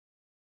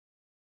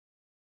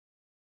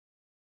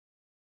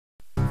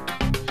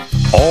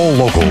all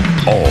local,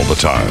 all the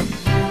time.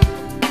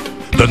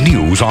 The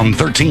news on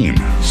 13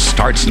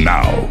 starts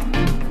now.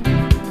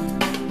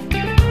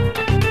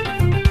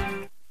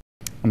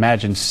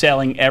 Imagine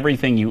selling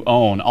everything you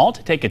own, all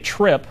to take a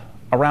trip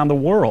around the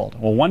world.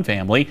 Well, one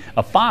family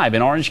of 5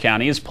 in Orange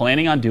County is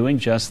planning on doing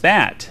just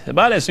that.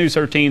 But as News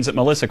 13's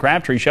Melissa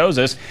Crabtree shows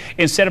us,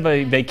 instead of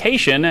a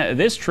vacation,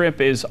 this trip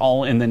is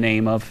all in the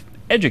name of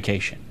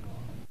education.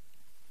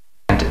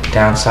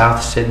 Down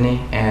south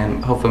Sydney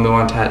and hopefully move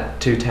on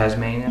to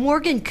Tasmania.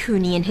 Morgan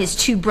Cooney and his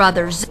 2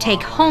 brothers take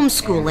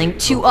homeschooling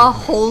to a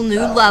whole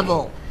new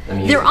level.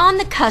 They're on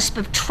the cusp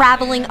of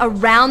traveling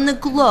around the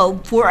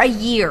globe for a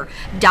year,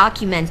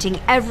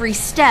 documenting every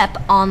step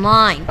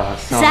online.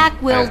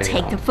 Zach will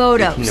take the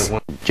photos.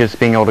 Just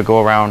being able to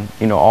go around,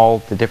 all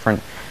the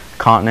different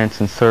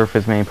continents and surf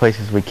as many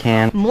places as we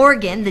can.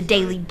 Morgan, the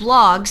daily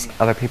blogs.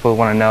 Other people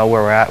want to know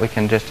where we're at. We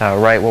can just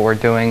write what we're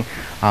doing,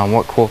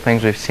 what cool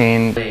things we've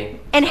seen.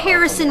 And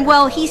Harrison,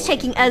 well, he's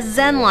taking a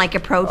Zen-like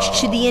approach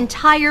to the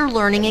entire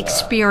learning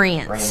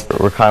experience.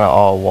 We're kind of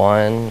all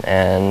one,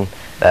 and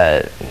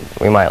that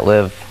we might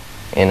live,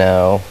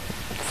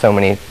 so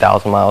many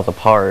thousand miles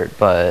apart,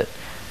 but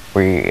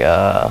we're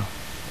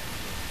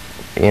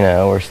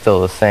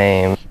still the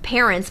same.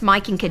 Parents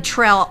Mike and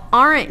Cottrell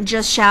aren't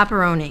just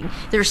chaperoning.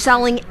 They're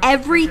selling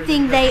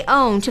everything they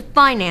own to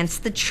finance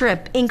the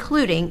trip,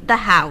 including the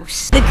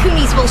house. The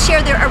Cooneys will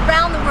share their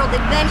around-the-world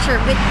adventure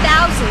with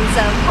thousands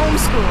of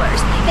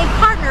homeschoolers. They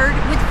partnered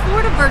with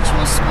Florida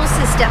Virtual School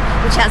System,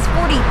 which has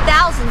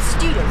 40,000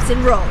 students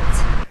enrolled.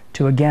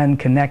 To again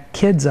connect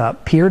kids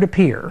up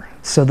peer-to-peer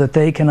so that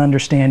they can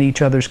understand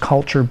each other's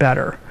culture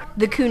better.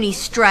 The Cooneys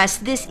stress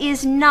this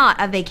is not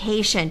a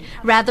vacation,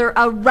 rather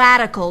a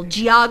radical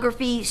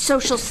geography,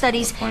 social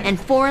studies, and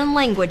foreign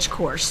language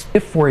course.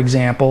 If, for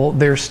example,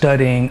 they're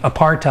studying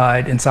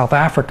apartheid in South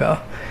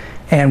Africa,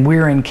 and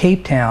we're in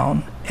Cape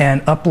Town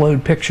and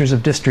upload pictures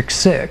of District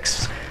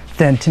 6,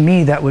 then to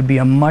me that would be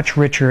a much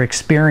richer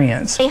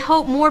experience. They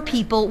hope more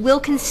people will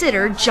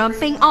consider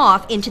jumping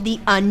off into the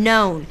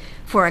unknown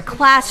for a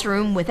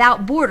classroom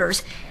without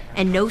borders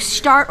and no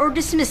start or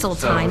dismissal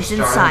times in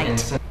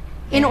sight.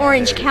 In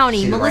Orange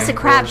County, Melissa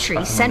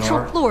Crabtree,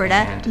 Central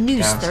Florida,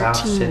 News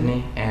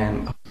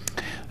 13.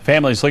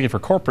 Families looking for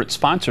corporate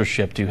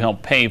sponsorship to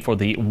help pay for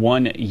the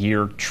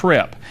one-year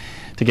trip.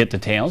 To get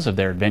details of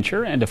their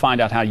adventure and to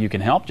find out how you can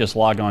help, just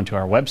log on to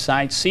our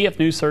website,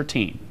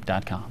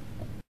 cfnews13.com.